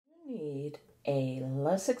a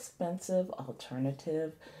less expensive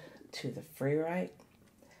alternative to the Freewrite.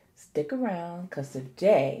 Stick around because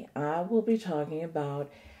today I will be talking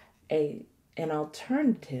about an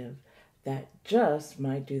alternative that just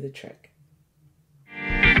might do the trick.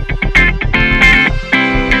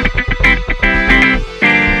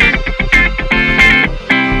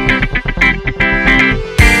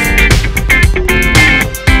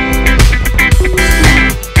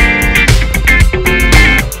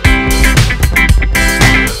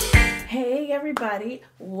 Everybody,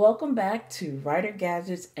 welcome back to Writer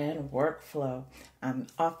Gadgets and Workflow. I'm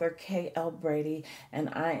author KL Brady, and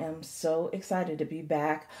I am so excited to be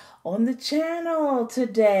back on the channel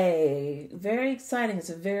today. Very exciting. It's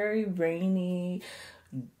a very rainy,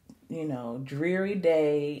 dreary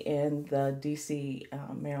day in the DC,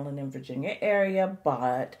 Maryland, and Virginia area,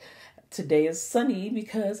 but today is sunny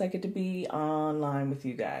because I get to be online with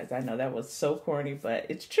you guys. I know that was so corny, but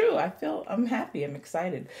it's true. I'm happy. I'm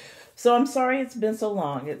excited. So I'm sorry it's been so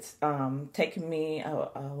long. It's taken me a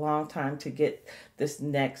long time to get this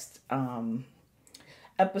next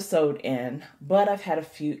episode in, but I've had a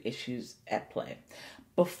few issues at play.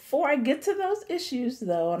 Before I get to those issues,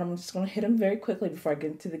 though, and I'm just going to hit them very quickly before I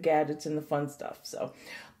get into the gadgets and the fun stuff.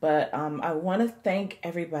 But I want to thank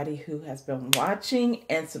everybody who has been watching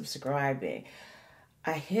and subscribing.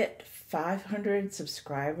 I hit 500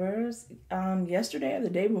 subscribers yesterday or the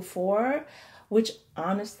day before, which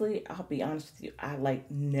honestly, I'll be honest with you, I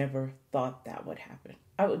never thought that would happen.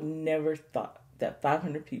 I would never thought that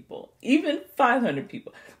 500 people, even 500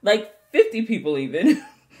 people, like 50 people even,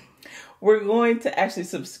 were going to actually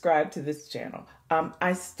subscribe to this channel.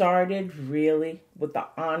 I started really with the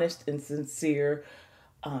honest and sincere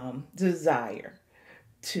desire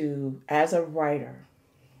to, as a writer,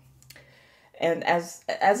 and as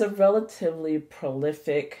a relatively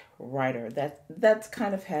prolific writer, that's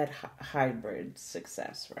kind of had hybrid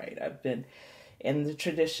success, right? I've been in the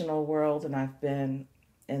traditional world and I've been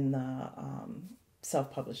in the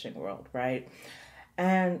self-publishing world, right?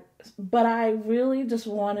 But I really just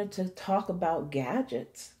wanted to talk about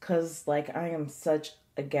gadgets because I am such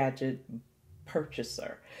a gadget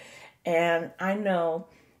purchaser. And I know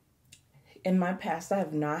in my past I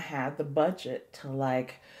have not had the budget to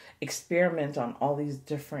experiment on all these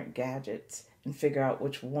different gadgets and figure out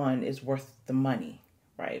which one is worth the money,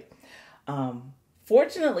 right?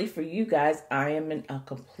 Fortunately for you guys, I am a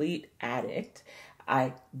complete addict.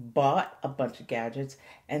 I bought a bunch of gadgets,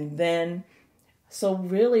 and then so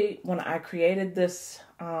really when I created this,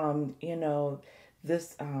 a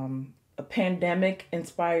pandemic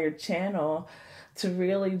inspired channel to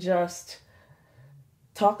really just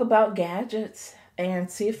talk about gadgets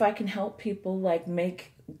and see if I can help people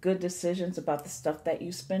make good decisions about the stuff that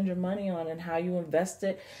you spend your money on and how you invest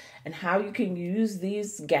it and how you can use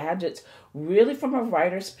these gadgets really from a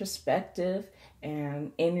writer's perspective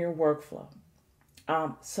and in your workflow.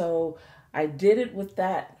 So I did it with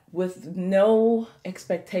no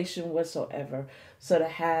expectation whatsoever. So to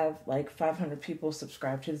have 500 people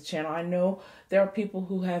subscribe to the channel, I know there are people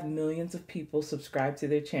who have millions of people subscribe to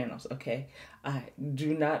their channels, okay? I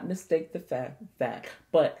do not mistake the fact that,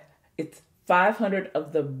 but it's 500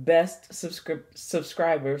 of the best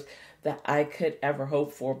subscribers that I could ever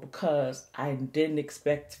hope for because I didn't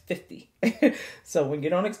expect 50. So when you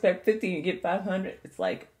don't expect 50 and you get 500, it's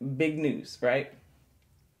big news, right?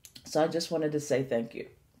 So I just wanted to say thank you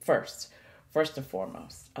first and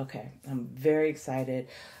foremost. Okay, I'm very excited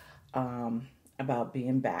about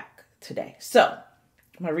being back today. So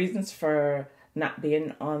my reasons for not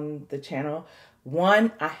being on the channel: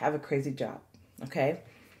 one, I have a crazy job. Okay,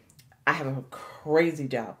 I have a crazy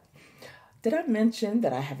job. Did I mention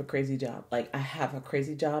that I have a crazy job? I have a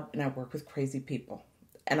crazy job and I work with crazy people.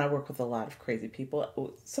 And I work with a lot of crazy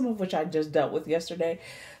people, some of which I just dealt with yesterday,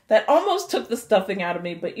 that almost took the stuffing out of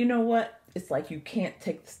me. But you know what? It's you can't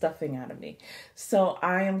take the stuffing out of me. So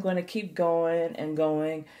I am going to keep going and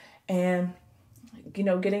going. And,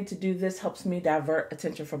 getting to do this helps me divert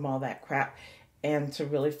attention from all that crap and to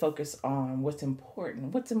really focus on what's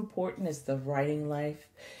important. What's important is the writing life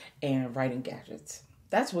and writing gadgets.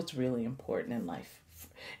 That's what's really important in life.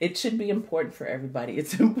 It should be important for everybody.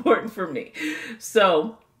 It's important for me.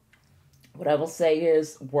 So what I will say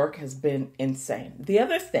is work has been insane. The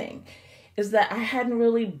other thing is that I hadn't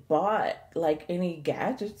really bought any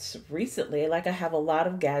gadgets recently. I have a lot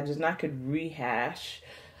of gadgets and I could rehash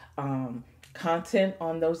content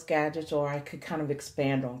on those gadgets, or I could kind of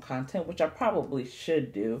expand on content, which I probably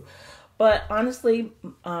should do. But honestly,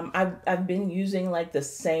 I've been using the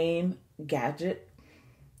same gadget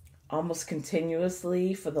almost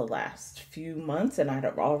continuously for the last few months, and I'd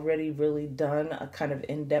already really done a kind of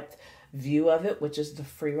in-depth view of it, which is the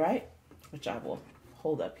Freewrite, which I will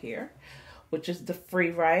hold up here, which is the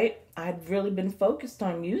Freewrite. I'd really been focused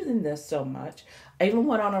on using this so much. I even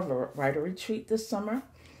went on a writer retreat this summer,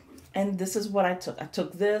 and this is what I took. I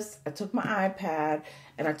took this, I took my iPad,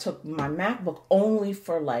 and I took my MacBook only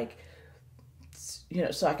for like, you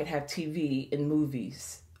know, so I could have TV and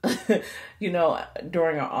movies, you know,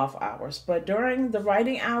 during our off hours. But during the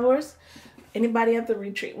writing hours, anybody at the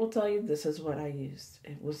retreat will tell you this is what I used.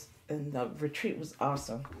 And the retreat was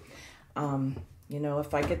awesome. You know,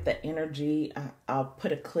 if I get the energy, I'll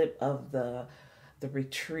put a clip of the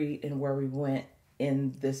retreat and where we went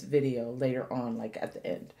in this video later on, like at the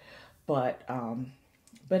end. But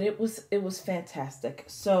it was fantastic.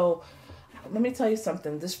 So let me tell you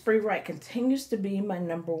something. This Freewrite continues to be my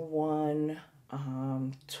 #1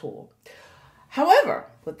 tool. However,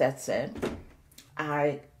 with that said,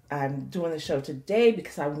 I'm doing the show today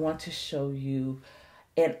because I want to show you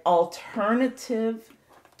an alternative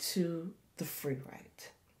to the Freewrite.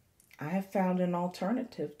 I have found an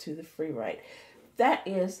alternative to the Freewrite that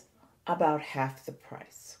is about half the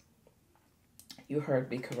price. You heard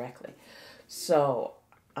me correctly. So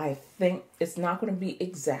I think it's not going to be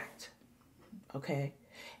exact, okay?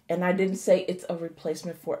 And I didn't say it's a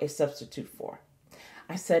replacement for, a substitute for.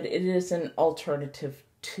 I said it is an alternative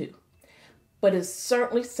to. But it's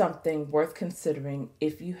certainly something worth considering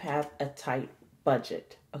if you have a tight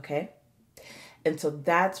budget, okay? And so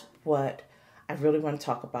that's what I really want to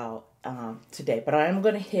talk about today. But I am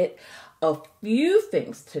going to hit a few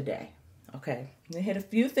things today, okay? I'm going to hit a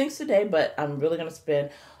few things today, but I'm really going to spend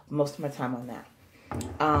most of my time on that.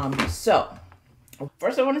 So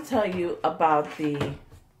first I want to tell you about the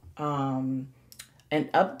quick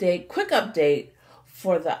update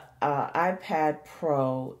for the iPad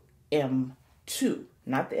Pro M2,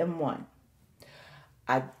 not the M1.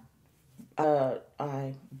 I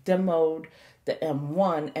demoed the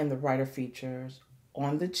M1 and the writer features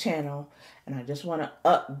on the channel, and I just want to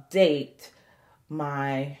update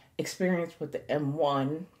my experience with the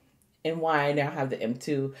M1 and why I now have the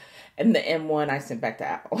M2, and the M1 I sent back to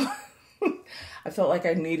Apple. I felt like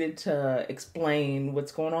I needed to explain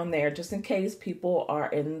what's going on there, just in case people are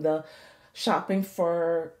in the shopping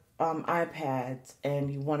for iPads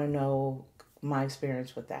and you want to know my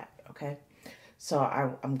experience with that, okay? So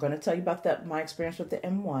I'm going to tell you about my experience with the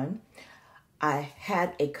M1. I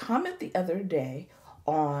had a comment the other day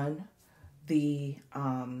on the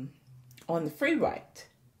Freewrite.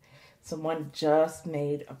 Someone just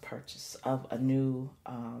made a purchase of a new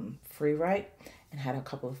Freewrite and had a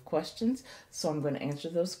couple of questions. So I'm going to answer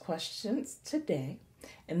those questions today.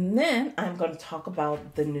 And then I'm going to talk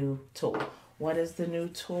about the new tool. What is the new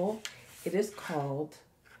tool? It is called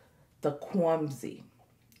the Kwumsy.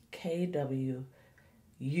 Kwumsy.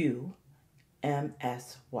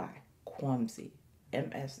 Kwumsy.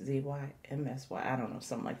 MSZY. I don't know,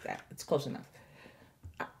 something like that. It's close enough.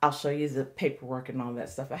 I'll show you the paperwork and all that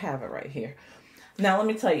stuff. I have it right here. Now, let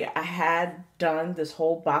me tell you, I had done this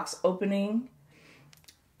whole box opening,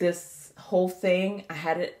 this whole thing. I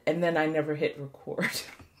had it, and then I never hit record.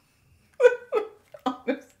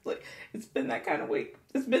 Honestly, it's been that kind of week.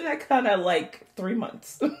 It's been that kind of like 3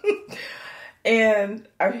 months. And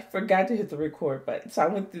I forgot to hit the record button. So I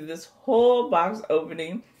went through this whole box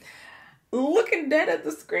opening, looking dead at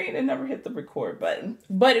the screen, and never hit the record button.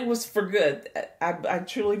 But it was for good. I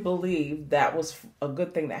truly believe that was a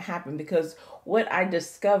good thing that happened, because what I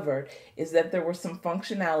discovered is that there were some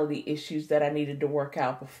functionality issues that I needed to work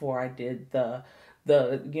out before I did the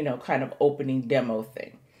kind of opening demo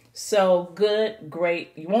thing. So good,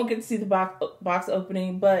 great. You won't get to see the box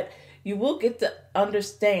opening, but you will get to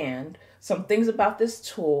understand some things about this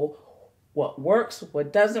tool, what works,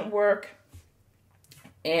 what doesn't work,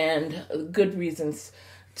 and good reasons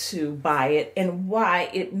to buy it, and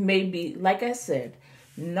why it may be, like I said,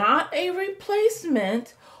 not a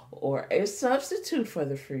replacement or a substitute for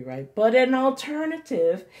the Freewrite, but an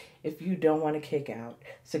alternative if you don't want to kick out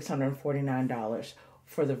 $649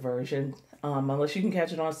 for the version, unless you can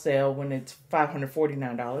catch it on sale when it's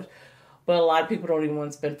 $549. But a lot of people don't even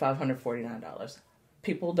want to spend $549.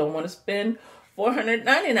 People don't want to spend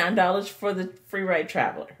 $499 for the Freewrite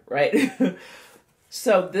Traveler, right?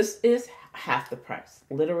 So this is half the price,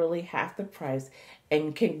 literally half the price,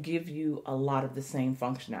 and can give you a lot of the same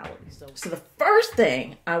functionality. So the first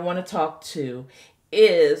thing I want to talk to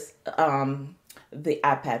is the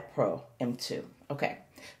iPad Pro M2. Okay,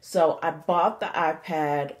 so I bought the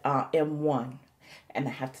iPad M1, and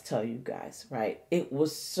I have to tell you guys, right, it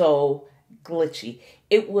was so glitchy.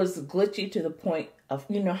 It was glitchy to the point of,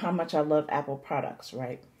 you know how much I love Apple products,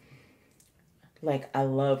 right? Like, I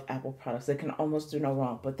love Apple products. They can almost do no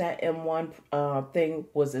wrong. But that M1 thing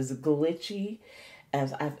was as glitchy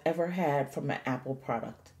as I've ever had from an Apple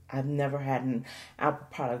product. I've never had an Apple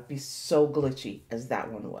product be so glitchy as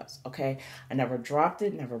that one was, okay? I never dropped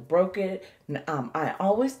it, never broke it. I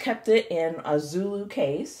always kept it in a Zulu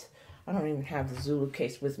case. I don't even have the Zulu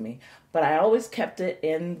case with me, but I always kept it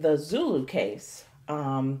in the Zulu case,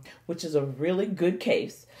 which is a really good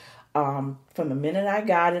case. From the minute I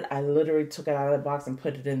got it, I literally took it out of the box and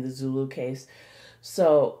put it in the Zulu case.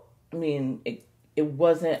 So, I mean, it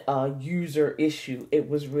wasn't a user issue. It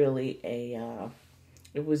was really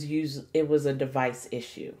it was a device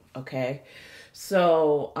issue. Okay.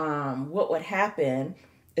 So, what would happen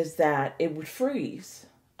is that it would freeze.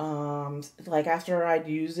 Like after I'd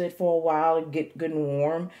use it for a while and get good and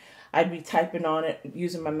warm, I'd be typing on it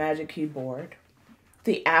using my Magic Keyboard.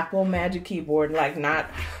 The Apple Magic Keyboard, like not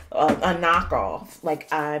a knockoff. Like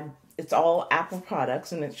it's all Apple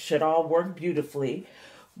products and it should all work beautifully.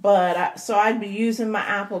 But so I'd be using my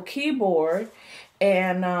Apple keyboard,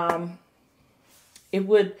 and it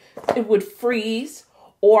would freeze,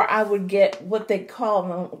 or I would get what they call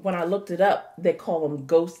them, when I looked it up, they call them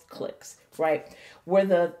ghost clicks, right?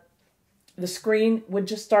 Where the screen would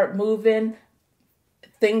just start moving,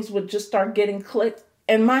 things would just start getting clicked.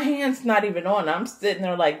 And my hand's not even on it. I'm sitting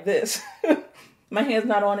there like this. My hand's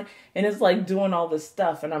not on it. And it's like doing all this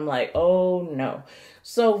stuff. And I'm like, oh no.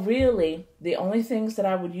 So really, the only things that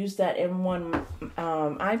I would use that M1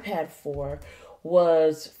 iPad for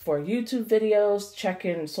was for YouTube videos,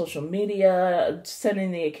 checking social media,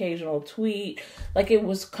 sending the occasional tweet. Like, it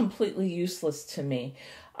was completely useless to me.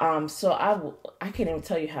 So I can't even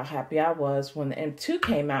tell you how happy I was when the M2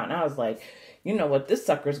 came out. And I was like, you know what, this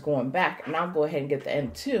sucker's going back, and I'll go ahead and get the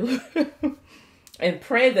M2 and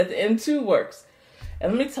pray that the M2 works.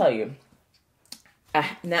 And let me tell you,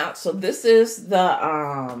 so this is the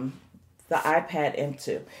iPad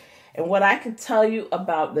M2, and what I can tell you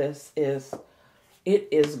about this is it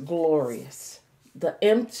is glorious. The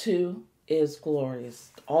M2 is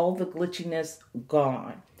glorious. All the glitchiness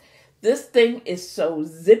gone. This thing is so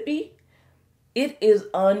zippy. It is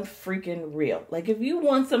unfreaking real. Like, if you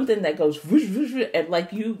want something that goes whoosh, whoosh, whoosh, and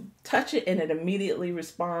like you touch it and it immediately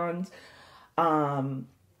responds,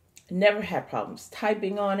 never had problems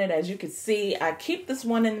typing on it. As you can see, I keep this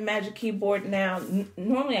one in the Magic Keyboard now.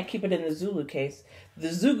 Normally I keep it in the Zulu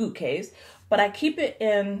case, but I keep it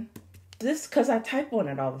in this because I type on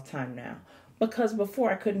it all the time now. Because before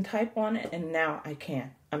I couldn't type on it, and now I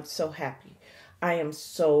can. I'm so happy. I am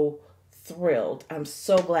so thrilled. I'm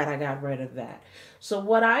so glad I got rid of that. So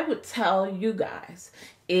what I would tell you guys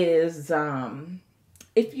is,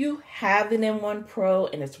 if you have an M1 Pro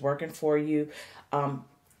and it's working for you,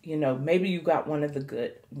 you know, maybe you got one of the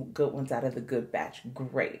good ones out of the good batch.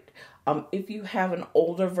 Great. If you have an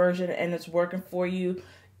older version and it's working for you,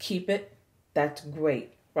 keep it. That's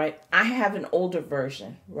great, right? I have an older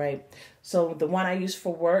version, right? So the one I use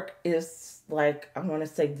for work is like, I want to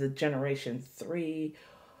say the generation 3,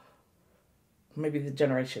 maybe the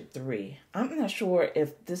generation 3. I'm not sure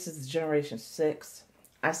if this is generation 6.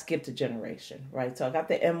 I skipped a generation, right? So I got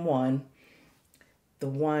the M1. The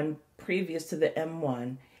one previous to the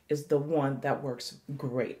M1 is the one that works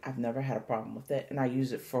great. I've never had a problem with it, and I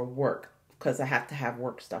use it for work because I have to have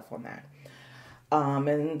work stuff on that.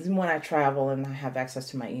 And when I travel and I have access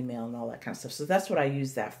to my email and all that kind of stuff. So that's what I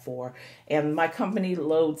use that for. And my company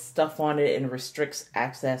loads stuff on it and restricts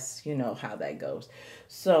access. You know how that goes.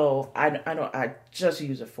 So I just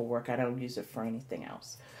use it for work. I don't use it for anything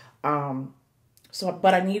else.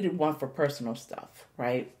 But I needed one for personal stuff,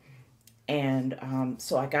 right? And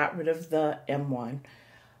so I got rid of the M1.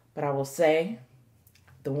 But I will say,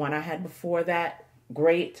 the one I had before that,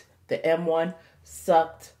 great. The M1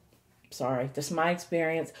 sucked. Sorry, that's my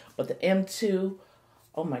experience. But the M2,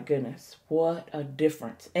 oh my goodness, what a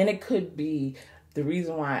difference. And it could be the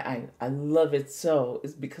reason why I love it so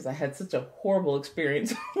is because I had such a horrible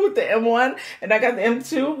experience with the M1. And I got the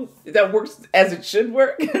M2 that works as it should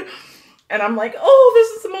work. And I'm like, oh,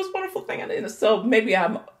 this is the most wonderful thing I did. So maybe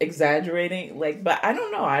I'm exaggerating, but I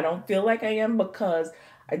don't know. I don't feel like I am, because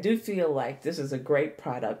I do feel like this is a great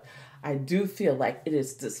product. I do feel like it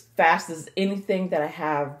is as fast as anything that I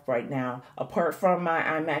have right now, apart from my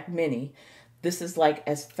iMac Mini. This is like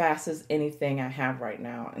as fast as anything I have right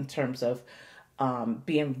now in terms of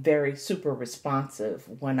being very super responsive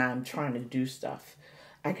when I'm trying to do stuff.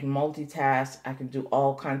 I can multitask, I can do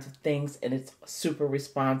all kinds of things, and it's super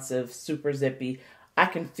responsive, super zippy. I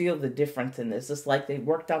can feel the difference in this. It's like they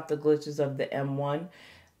worked out the glitches of the M1,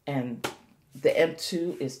 and the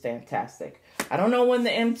M2 is fantastic. I don't know when the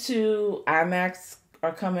M2 iMacs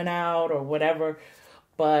are coming out or whatever,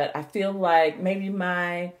 but I feel like maybe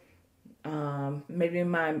my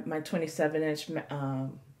 27-inch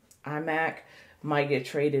iMac might get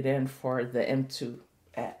traded in for the M2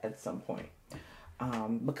 at some point.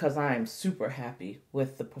 Because I am super happy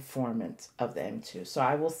with the performance of the M2. So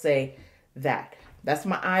I will say that. That's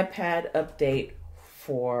my iPad update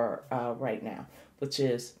for right now, which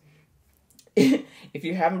is if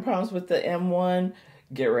you're having problems with the M1,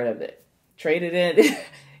 get rid of it. Trade it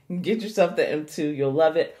in, get yourself the M2, you'll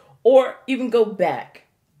love it. Or even go back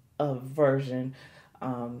a version,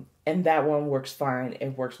 and that one works fine.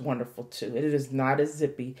 It works wonderful too. It is not as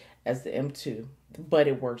zippy as the M2, but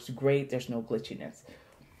it works great. There's no glitchiness.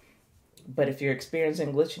 But if you're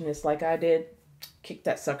experiencing glitchiness like I did, kick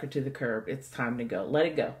that sucker to the curb. It's time to go. Let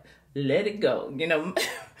it go. Let it go. You know,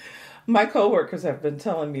 my coworkers have been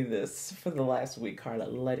telling me this for the last week, Carla.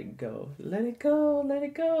 Let it go. Let it go. Let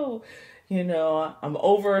it go. You know, I'm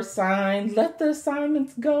over-assigned. Let the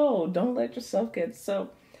assignments go. Don't let yourself get so...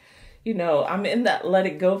 You know, I'm in that let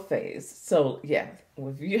it go phase. So, yeah,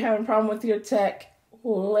 if you're having a problem with your tech,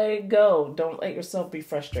 let it go. Don't let yourself be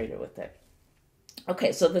frustrated with it.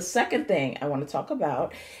 Okay, so the second thing I want to talk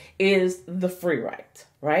about is the Freewrite,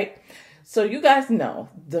 right? So you guys know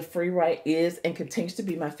the Freewrite is and continues to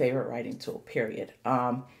be my favorite writing tool, period.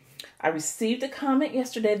 I received a comment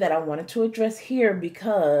yesterday that I wanted to address here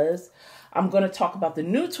because I'm going to talk about the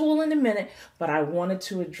new tool in a minute, but I wanted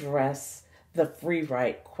to address the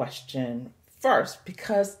Freewrite question first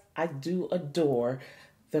because I do adore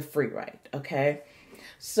the Freewrite, okay?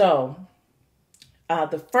 So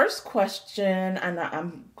the first question, and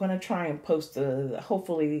I'm going to try and post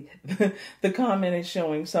hopefully the comment is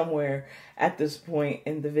showing somewhere at this point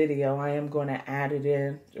in the video. I am going to add it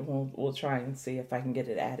in. We'll try and see if I can get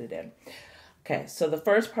it added in. Okay, so the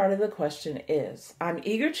first part of the question is, I'm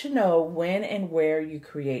eager to know when and where you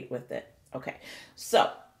create with it. Okay,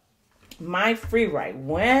 so my Freewrite,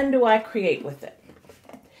 when do I create with it?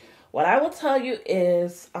 What I will tell you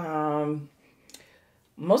is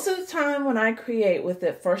most of the time when I create with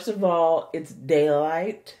it, first of all, it's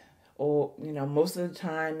daylight, or, you know, most of the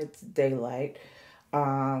time it's daylight.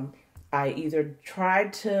 I either try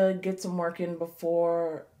to get some work in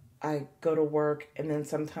before I go to work and then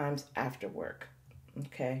sometimes after work.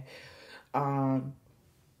 Okay.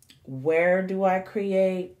 Where do I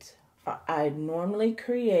create? I normally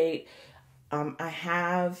create, I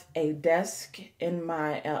have a desk in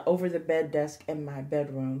my, over the bed desk in my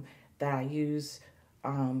bedroom that I use,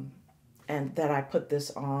 and that I put this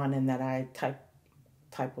on and that I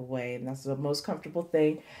type away. And that's the most comfortable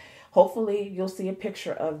thing. Hopefully you'll see a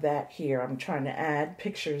picture of that here. I'm trying to add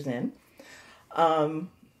pictures in. And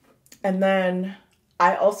then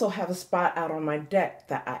I also have a spot out on my deck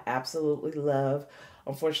that I absolutely love.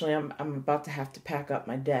 Unfortunately, I'm about to have to pack up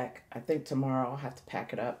my deck. I think tomorrow I'll have to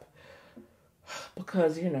pack it up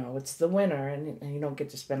because, you know, it's the winter and you don't get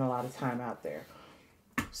to spend a lot of time out there.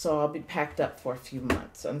 So I'll be packed up for a few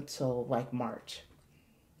months until like March.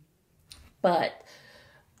 But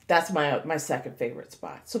that's my second favorite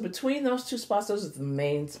spot. So between those two spots, those are the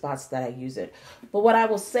main spots that I use it. But what I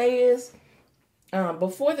will say is,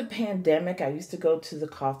 before the pandemic, I used to go to the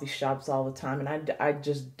coffee shops all the time, and I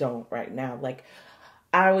just don't right now. Like,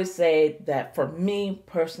 I always say that for me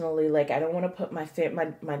personally, like, I don't want to put my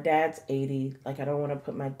dad's 80. Like, I don't want to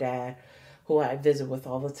put my dad, who I visit with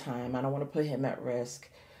all the time, I don't want to put him at risk.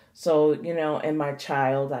 So, you know, and my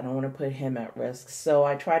child, I don't want to put him at risk. So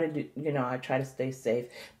I try to do, you know, I try to stay safe.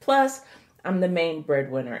 Plus, I'm the main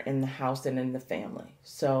breadwinner in the house and in the family.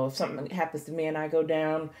 So if something happens to me and I go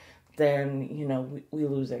down, then, you know, we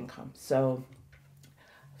lose income. So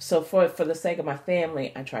for the sake of my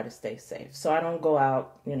family, I try to stay safe. So I don't go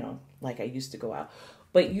out, you know, like I used to go out.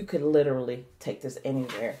 But you could literally take this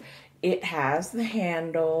anywhere. It has the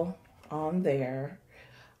handle on there.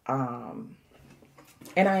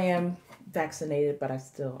 And I am vaccinated, but I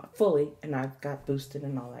still fully, and I've got boosted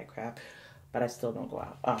and all that crap, but I still don't go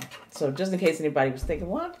out. So just in case anybody was thinking,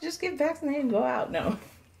 well, just get vaccinated and go out. No,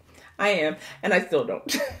 I am, and I still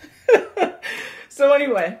don't. So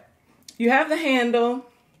anyway, you have the handle.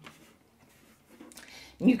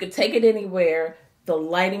 You could take it anywhere. The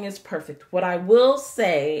lighting is perfect. What I will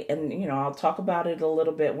say, and you know, I'll talk about it a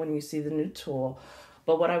little bit when you see the new tool,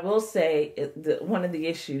 but what I will say, one of the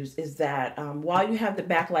issues is that while you have the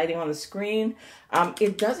backlighting on the screen,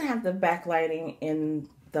 it doesn't have the backlighting in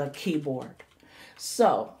the keyboard.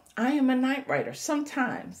 So I am a night writer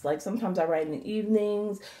sometimes. Like sometimes I write in the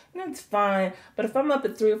evenings, and it's fine. But if I'm up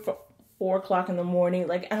at 3 or 4 o'clock in the morning.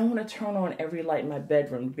 Like, I don't want to turn on every light in my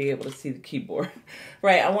bedroom to be able to see the keyboard,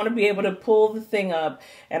 right? I want to be able to pull the thing up,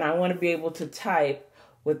 and I want to be able to type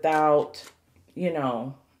without,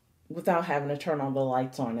 without having to turn all the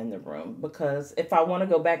lights on in the room. Because if I want to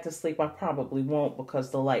go back to sleep, I probably won't,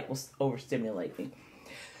 because the light will overstimulate me.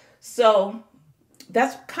 So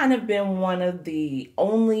that's kind of been one of the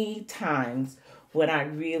only times when I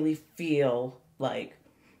really feel like,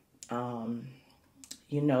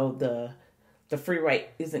 the Freewrite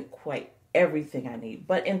isn't quite everything I need.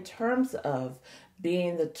 But in terms of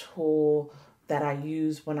being the tool that I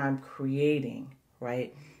use when I'm creating,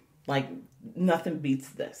 right? Like, nothing beats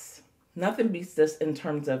this. Nothing beats this in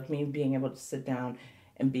terms of me being able to sit down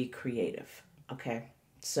and be creative. Okay.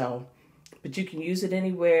 So, but you can use it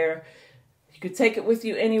anywhere. You could take it with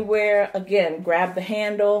you anywhere. Again, grab the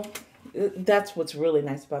handle. That's what's really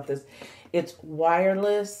nice about this. It's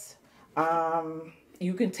wireless.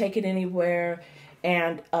 You can take it anywhere.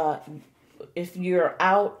 And if you're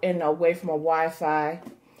out and away from a Wi-Fi,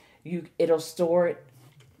 it'll store it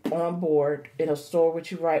on board. It'll store what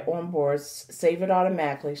you write on board, save it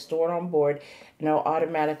automatically, store it on board, and it'll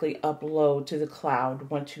automatically upload to the cloud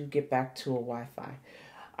once you get back to a Wi-Fi.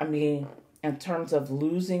 I mean, in terms of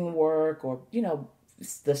losing work, or,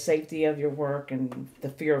 the safety of your work and the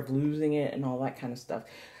fear of losing it and all that kind of stuff,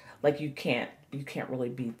 like, you can't really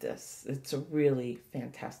beat this. It's a really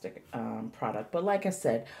fantastic product. But like I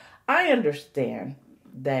said, I understand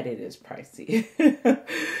that it is pricey.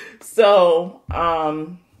 So,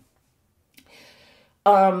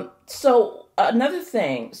 so another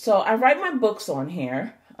thing. So I write my books on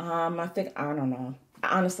here. I don't know.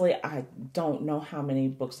 Honestly, I don't know how many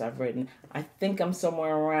books I've written. I think I'm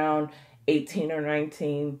somewhere around 18 or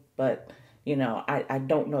 19, but, I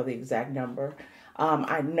don't know the exact number.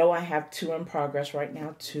 I know I have 2 in progress right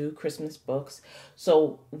now, 2 Christmas books.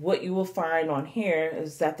 So what you will find on here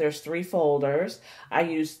is that there's 3 folders. I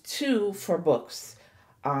use 2 for books,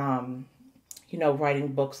 writing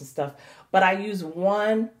books and stuff. But I use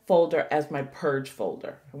 1 folder as my purge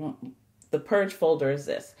folder. The purge folder is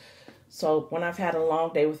this. So when I've had a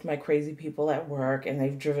long day with my crazy people at work and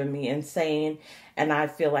they've driven me insane, and I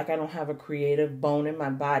feel like I don't have a creative bone in my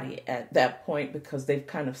body at that point because they've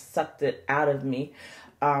kind of sucked it out of me,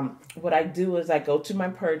 what I do is I go to my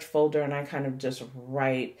purge folder and I kind of just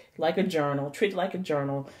write like a journal, treat it like a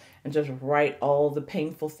journal, and just write all the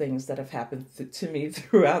painful things that have happened to me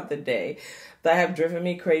throughout the day that have driven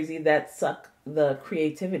me crazy, that suck the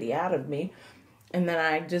creativity out of me. And then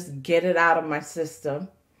I just get it out of my system.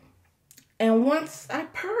 And once I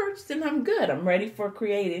purge, then I'm good. I'm ready for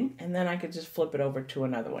creating. And then I could just flip it over to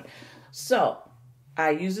another one. So I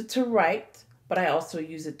use it to write, but I also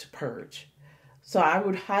use it to purge. So I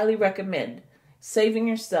would highly recommend saving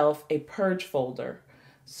yourself a purge folder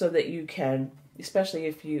so that you can, especially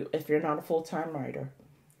if you're not a full-time writer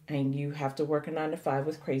and you have to work a 9-to-5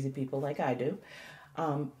 with crazy people like I do,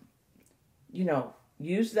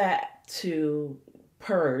 use that to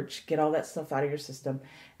purge, get all that stuff out of your system,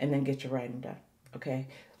 and then get your writing done. Okay.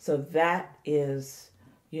 So that is,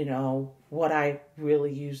 what I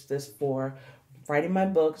really use this for: writing my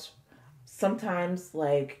books. Sometimes,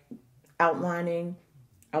 like, outlining,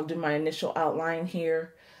 I'll do my initial outline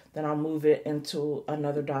here, then I'll move it into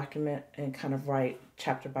another document and kind of write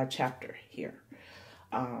chapter by chapter here.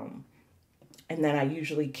 And then I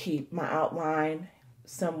usually keep my outline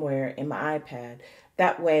somewhere in my iPad.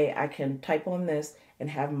 That way I can type on this and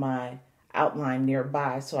have my outline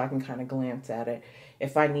nearby so I can kind of glance at it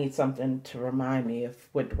if I need something to remind me of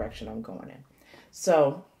what direction I'm going in.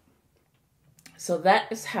 So that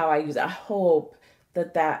is how I use it. I hope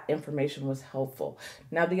that information was helpful.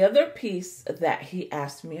 Now, the other piece that he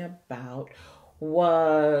asked me about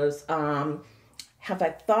was, have I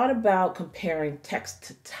thought about comparing text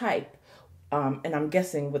to type? And I'm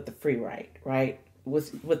guessing with the Freewrite, right?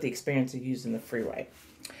 With the experience of using the Freewrite.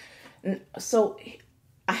 And so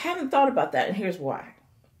I haven't thought about that, and here's why.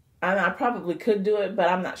 I probably could do it, but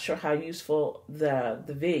I'm not sure how useful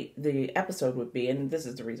the episode would be, and this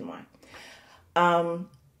is the reason why.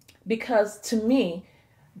 Because to me,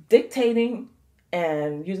 dictating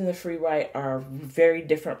and using the Freewrite are very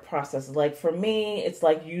different processes. Like, for me, it's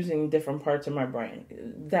like using different parts of my brain.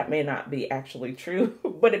 That may not be actually true,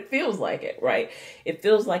 but it feels like it, right? It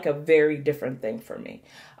feels like a very different thing for me.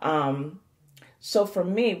 So for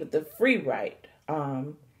me, with the Freewrite,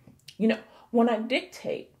 when I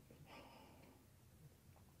dictate,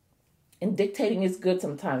 and dictating is good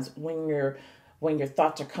sometimes when your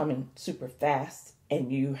thoughts are coming super fast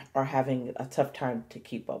and you are having a tough time to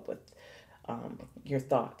keep up with your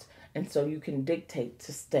thoughts. And so you can dictate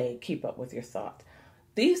to keep up with your thoughts.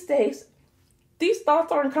 these days, these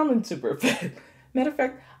thoughts aren't coming super fast. Matter of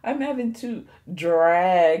fact, I'm having to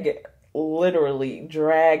literally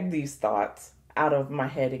drag these thoughts out of my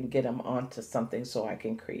head and get them onto something so I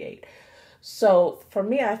can create. So for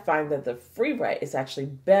me, I find that the free write is actually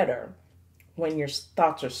better when your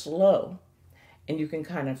thoughts are slow and you can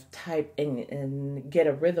kind of type and get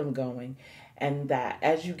a rhythm going. And that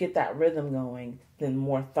as you get that rhythm going, then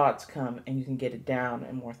more thoughts come and you can get it down,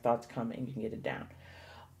 and more thoughts come and you can get it down.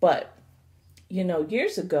 But,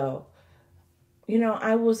 years ago,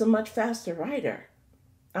 I was a much faster writer.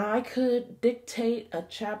 I could dictate a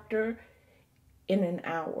chapter in an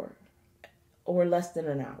hour or less than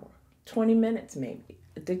an hour, 20 minutes maybe.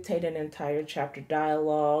 Dictate an entire chapter,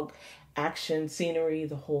 dialogue, action, scenery,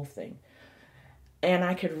 the whole thing. And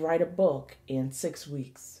I could write a book in 6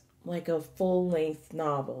 weeks, like a full-length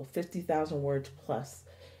novel, 50,000 words plus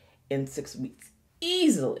in 6 weeks,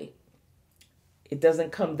 easily. It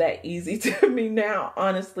doesn't come that easy to me now,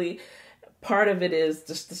 honestly. Part of it is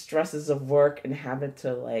just the stresses of work and having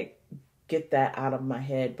to get that out of my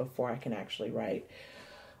head before I can actually write.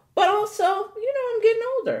 But also, I'm getting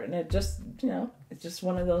older, and it's just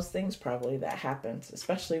one of those things probably that happens,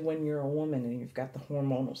 especially when you're a woman and you've got the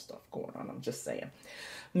hormonal stuff going on. I'm just saying.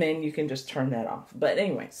 Men, you can just turn that off. But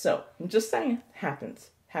anyway, so I'm just saying, happens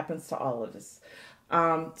to all of us.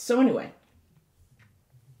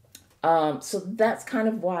 So that's kind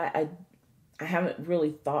of why I haven't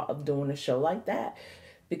really thought of doing a show like that,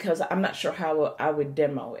 because I'm not sure how I would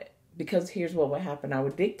demo it. Because here's what would happen. I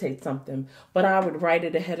would dictate something, but I would write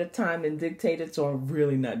it ahead of time and dictate it, so I'm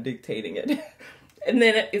really not dictating it. And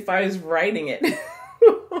then if I was writing it,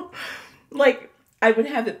 I would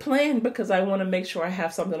have it planned because I want to make sure I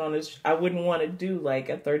have something on this. I wouldn't want to do a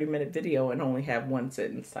 30-minute video and only have one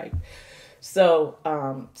sentence type. So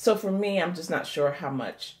for me, I'm just not sure how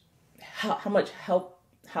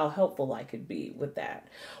helpful I could be with that.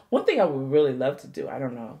 One thing I would really love to do, I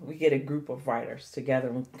don't know, we get a group of writers together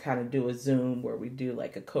and kind of do a Zoom where we do a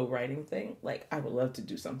co-writing thing. I would love to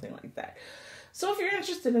do something like that. So if you're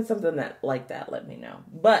interested in something like that, let me know.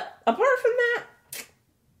 But apart from that,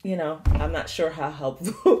 I'm not sure how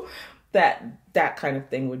helpful that kind of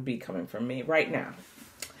thing would be coming from me right now.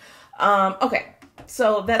 Okay.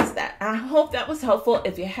 So that's that. I hope that was helpful.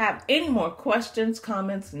 If you have any more questions,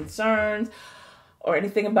 comments, concerns, or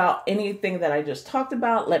anything about anything that I just talked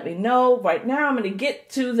about, let me know. Right now, I'm going to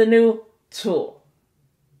get to the new tool.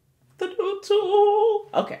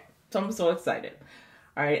 Okay, so I'm so excited.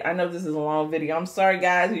 All right, I know this is a long video. I'm sorry,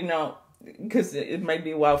 guys, because it might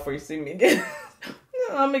be a while before you see me again.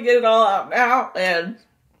 I'm going to get it all out now,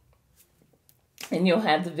 and you'll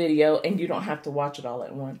have the video, and you don't have to watch it all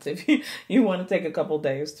at once. If you want to take a couple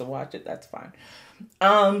days to watch it, that's fine.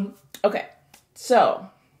 Okay, so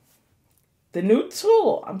the new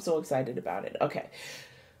tool, I'm so excited about it. Okay,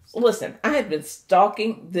 so listen, I have been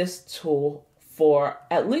stalking this tool for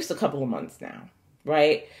at least a couple of months now,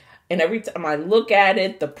 right? And every time I look at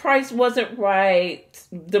it, the price wasn't right.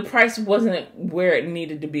 The price wasn't where it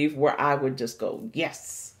needed to be, where I would just go,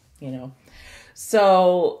 yes,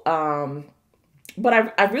 So,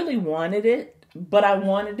 but I really wanted it, but I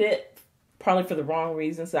wanted it probably for the wrong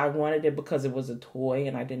reasons. I wanted it because it was a toy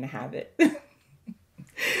and I didn't have it.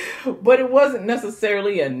 But it wasn't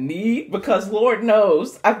necessarily a need, because Lord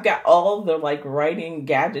knows I've got all the writing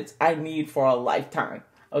gadgets I need for a lifetime.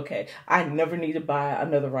 Okay, I never need to buy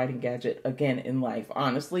another writing gadget again in life.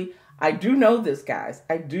 Honestly, I do know this, guys.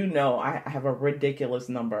 I do know I have a ridiculous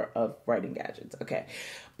number of writing gadgets. Okay,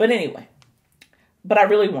 but anyway, but I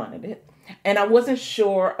really wanted it. And I wasn't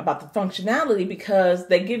sure about the functionality because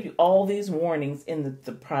they give you all these warnings in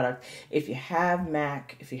the product. If you have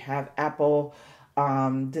Mac, if you have Apple,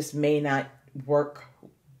 this may not work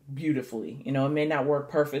beautifully. It may not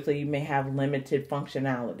work perfectly. You may have limited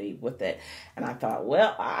functionality with it. And I thought,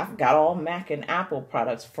 well, I've got all Mac and Apple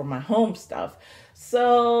products for my home stuff,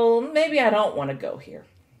 so maybe I don't want to go here.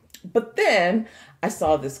 But then I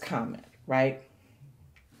saw this comment, right?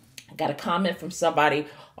 I got a comment from somebody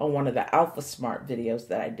on one of the Alpha Smart videos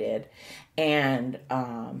that I did. And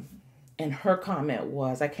her comment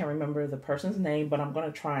was, I can't remember the person's name, but I'm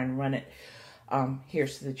going to try and run it here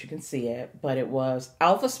so that you can see it. But it was,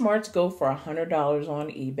 Alpha Smarts go for $100 on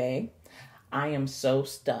eBay. I am so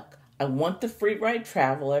stuck. I want the Freerite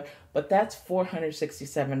Traveler, but that's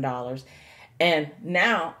 $467. And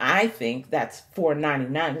now I think that's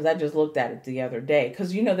 $499 because I just looked at it the other day.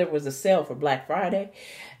 Because, there was a sale for Black Friday.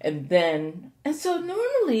 And so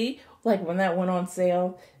normally, when that went on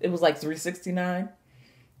sale, it was $369.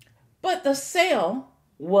 But the sale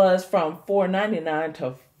was from $499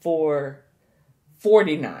 to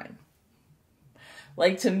 $449.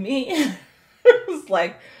 Like, to me, it was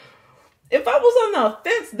like, if I was on the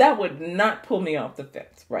fence, that would not pull me off the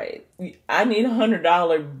fence, right? I need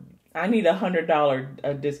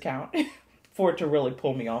 $100 discount for it to really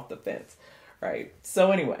pull me off the fence, right?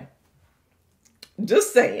 So anyway,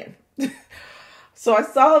 just saying. So I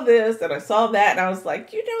saw this and I saw that and I was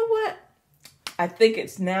like, you know what? I think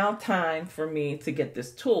it's now time for me to get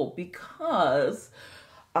this tool, because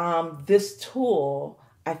this tool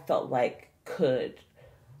I felt like could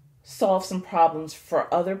solve some problems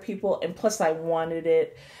for other people, and plus I wanted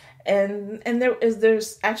it, and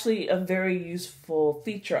there's actually a very useful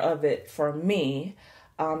feature of it for me,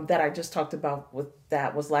 that I just talked about with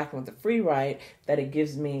that was lacking with the Freewrite, that it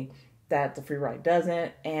gives me that the Freewrite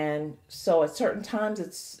doesn't. And so at certain times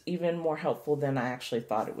it's even more helpful than I actually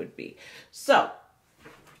thought it would be. So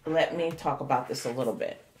let me talk about this a little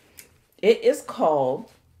bit. This is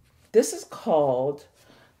called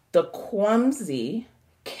the Kwumsy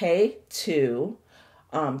K2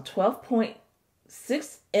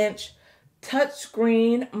 12.6 inch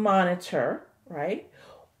touchscreen monitor, right?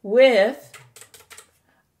 With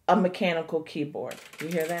a mechanical keyboard. You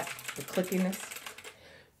hear that? The clickiness?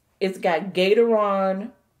 It's got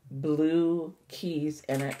Gatoron blue keys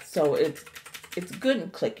in it, so it's good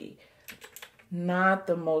and clicky. Not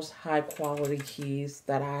the most high quality keys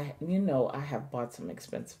that I have bought some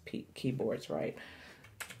expensive keyboards, right?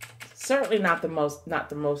 Certainly not the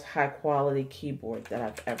most high quality keyboard that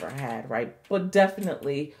I've ever had, right? But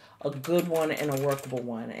definitely a good one and a workable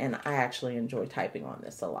one, and I actually enjoy typing on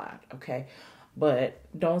this a lot, okay? But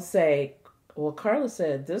don't say, well, Carla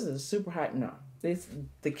said this is super high. No,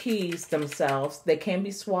 the keys themselves, they can be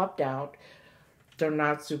swapped out. They're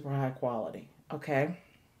not super high quality, okay?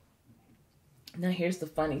 Now, here's the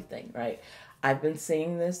funny thing, right? I've been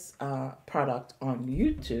seeing this product on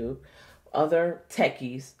YouTube. Other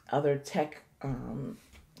techies,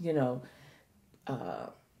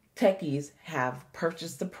 techies have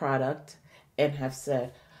purchased the product and have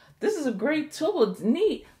said, this is a great tool, it's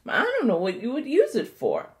neat, but I don't know what you would use it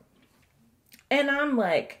for. And I'm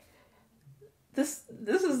like, this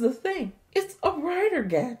is the thing. It's a writer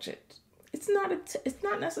gadget. It's not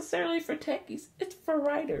necessarily for techies. It's for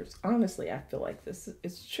writers. Honestly, I feel like this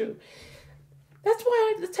is true. That's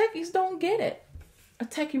why the techies don't get it. A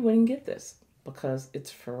techie wouldn't get this because it's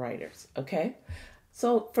for writers, okay?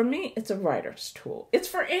 So for me, it's a writer's tool. It's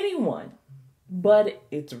for anyone, but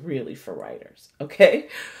it's really for writers, okay?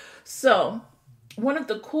 So one of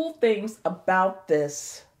the cool things about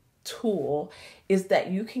this tool is that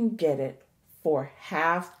you can get it for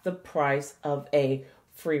half the price of a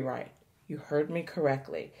Freewrite. You heard me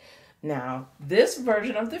correctly. Now, this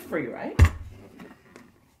version of the Freewrite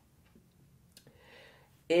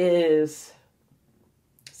is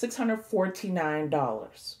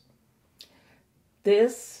 $649.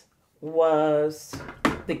 This was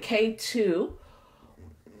the K2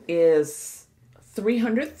 is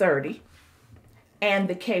 $330, and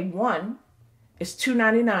the K1 is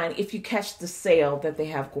 $299 if you catch the sale that they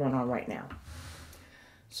have going on right now.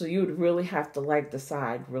 So you would really have to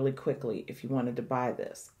decide really quickly if you wanted to buy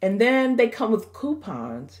this. And then they come with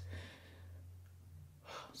coupons.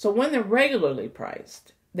 So when they're regularly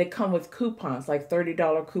priced, they come with coupons, like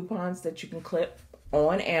 $30 coupons that you can clip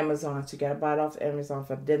on Amazon. So you got to buy it off Amazon,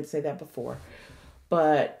 if I didn't say that before.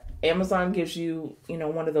 But Amazon gives you,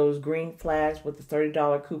 one of those green flags with the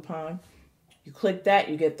 $30 coupon. You click that,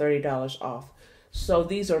 you get $30 off. So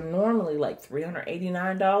these are normally like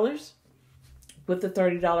 $389. With the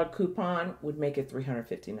 $30 coupon, would make it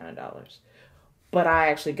 $359. But I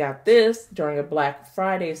actually got this during a Black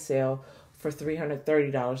Friday sale for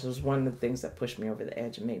 $330. It was one of the things that pushed me over the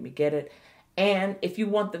edge and made me get it. And if you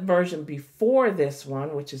want the version before this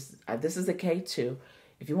one, which is, this is the K2.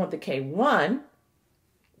 If you want the K1,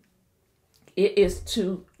 it is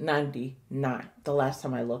 $299 the last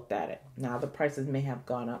time I looked at it. Now, the prices may have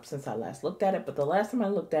gone up since I last looked at it, but the last time I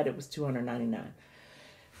looked at it was $299.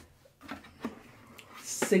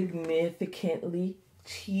 Significantly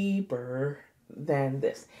cheaper than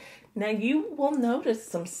this. Now, you will notice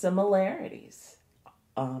some similarities.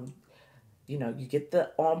 You get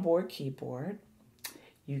the onboard keyboard,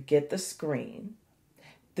 you get the screen.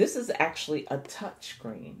 This is actually a touch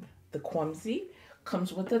screen. The Kwumsy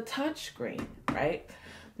comes with a touch screen, right?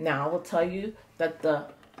 Now, I will tell you that the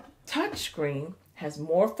touch screen has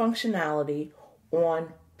more functionality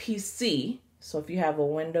on PC. So if you have a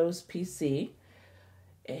Windows PC,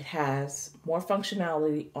 it has more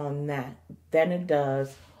functionality on that than it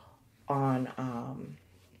does on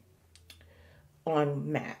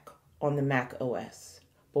Mac, on the Mac OS.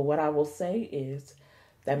 But what I will say is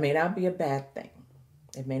that may not be a bad thing.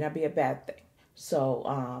 It may not be a bad thing.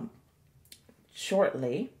 So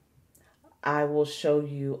shortly, I will show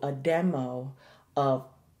you a demo of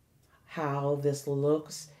how this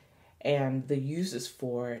looks and the uses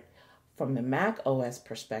for it from the Mac OS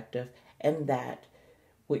perspective, and that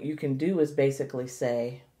what you can do is basically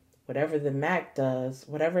say whatever the Mac does,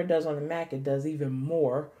 whatever it does on the Mac, it does even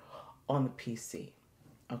more on the PC.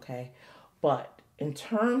 Okay? But in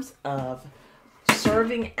terms of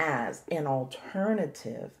serving as an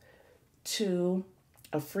alternative to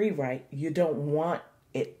a Freewrite, you don't want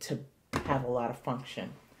it to have a lot of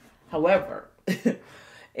function. However,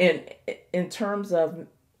 in terms of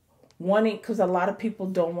wanting, because a lot of people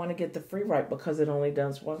don't want to get the Freewrite because it only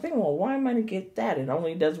does one thing. Well, why am I going to get that? It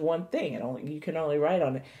only does one thing. You can only write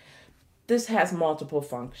on it. This has multiple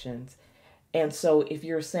functions. And so if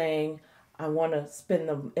you're saying, I want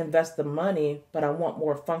to invest the money, but I want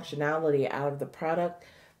more functionality out of the product,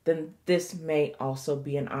 then this may also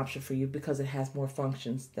be an option for you because it has more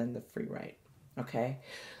functions than the Freewrite. Okay,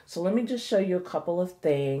 so let me just show you a couple of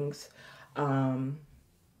things and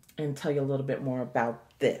tell you a little bit more about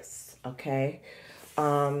this. Okay,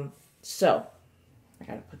 so I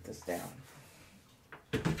gotta put this down.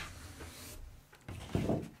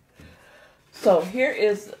 So here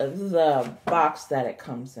is the box that it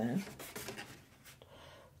comes in.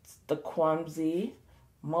 It's the Kwumsy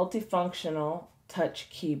multifunctional touch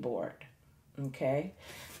keyboard. Okay,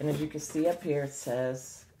 and as you can see up here, it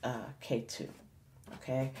says K2.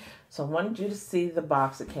 Okay, so I wanted you to see the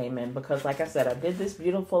box it came in because, like I said, I did this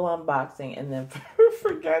beautiful unboxing and then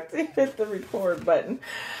forgot to hit the record button.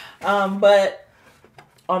 But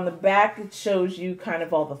on the back, it shows you kind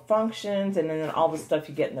of all the functions and then all the stuff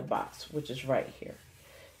you get in the box, which is right here.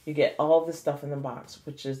 You get all the stuff in the box,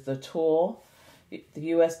 which is the tool,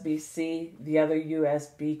 the USB-C, the other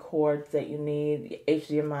USB cords that you need, the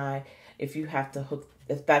HDMI, if you have to hook,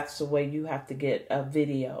 if that's the way you have to get a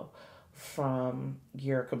video from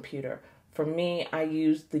your computer. For me, I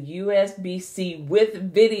use the USB-C with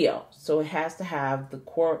video, so it has to have the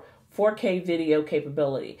core 4K video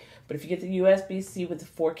capability. But if you get the USB-C with the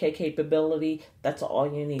 4K capability, that's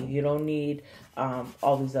all you need. You don't need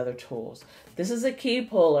all these other tools. This is a key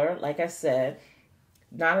puller, like I said,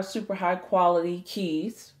 not a super high quality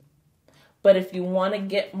keys. But if you want to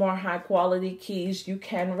get more high quality keys, you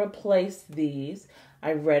can replace these.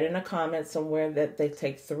 I read in a comment somewhere that they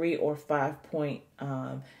take 3 or 5 point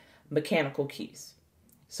mechanical keys.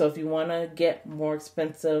 So if you want to get more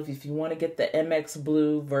expensive, if you want to get the MX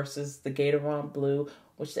Blue versus the Gatoron Blue,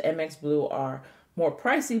 which the MX Blue are more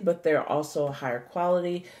pricey, but they're also a higher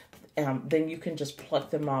quality, then you can just pluck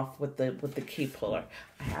them off with the key puller.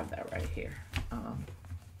 I have that right here.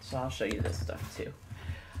 So I'll show you this stuff too.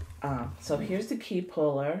 So here's the key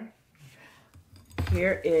puller.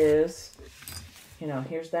 Here is,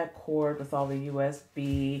 here's that cord with all the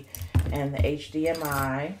USB and the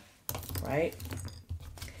HDMI, right?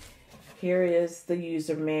 Here is the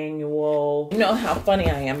user manual. You know how funny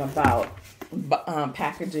I am about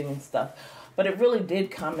packaging and stuff, but it really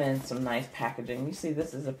did come in some nice packaging. You see,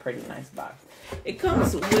 this is a pretty nice box. It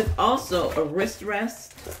comes with also a wrist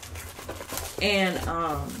rest, and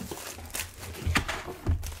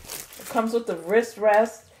it comes with a wrist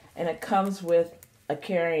rest, and it comes with a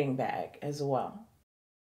carrying bag as well.